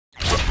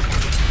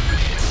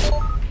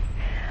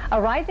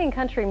A rising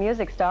country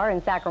music star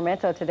in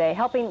Sacramento today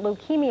helping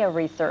leukemia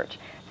research.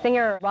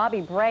 Singer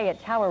Robbie Bray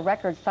at Tower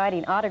Records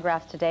signing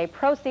autographs today.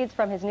 Proceeds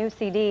from his new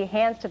CD,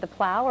 Hands to the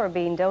Plow, are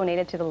being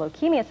donated to the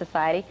Leukemia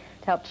Society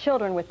to help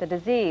children with the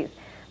disease.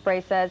 Bray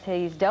says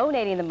he's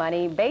donating the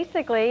money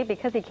basically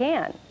because he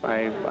can.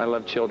 I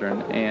love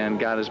children, and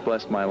God has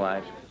blessed my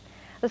life.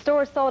 The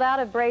store sold out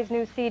of Bray's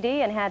new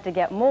CD and had to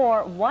get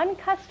more. One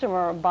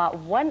customer bought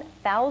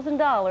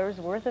 $1,000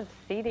 worth of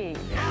CDs.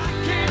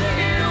 I can't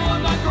hear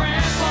what my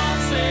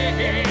grandpa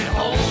said.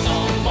 Hold on.